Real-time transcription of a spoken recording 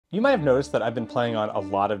You might have noticed that I've been playing on a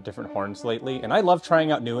lot of different horns lately, and I love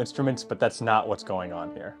trying out new instruments, but that's not what's going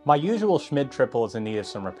on here. My usual Schmid Triple is in need of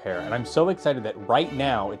some repair, and I'm so excited that right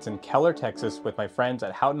now it's in Keller, Texas with my friends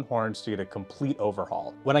at Houghton Horns to get a complete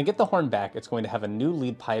overhaul. When I get the horn back, it's going to have a new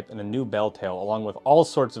lead pipe and a new bell tail, along with all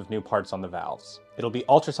sorts of new parts on the valves. It'll be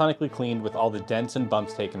ultrasonically cleaned with all the dents and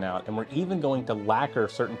bumps taken out, and we're even going to lacquer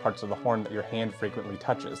certain parts of the horn that your hand frequently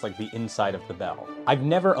touches, like the inside of the bell. I've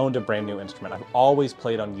never owned a brand new instrument. I've always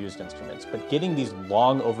played on used instruments, but getting these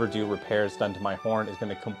long overdue repairs done to my horn is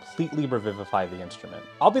going to completely revivify the instrument.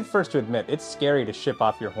 I'll be the first to admit, it's scary to ship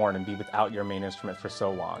off your horn and be without your main instrument for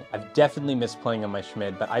so long. I've definitely missed playing on my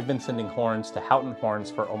Schmid, but I've been sending horns to Houghton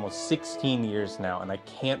Horns for almost 16 years now, and I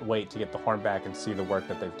can't wait to get the horn back and see the work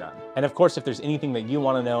that they've done. And of course, if there's anything that you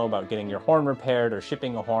want to know about getting your horn repaired or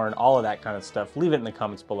shipping a horn, all of that kind of stuff, leave it in the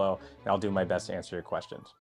comments below, and I'll do my best to answer your questions.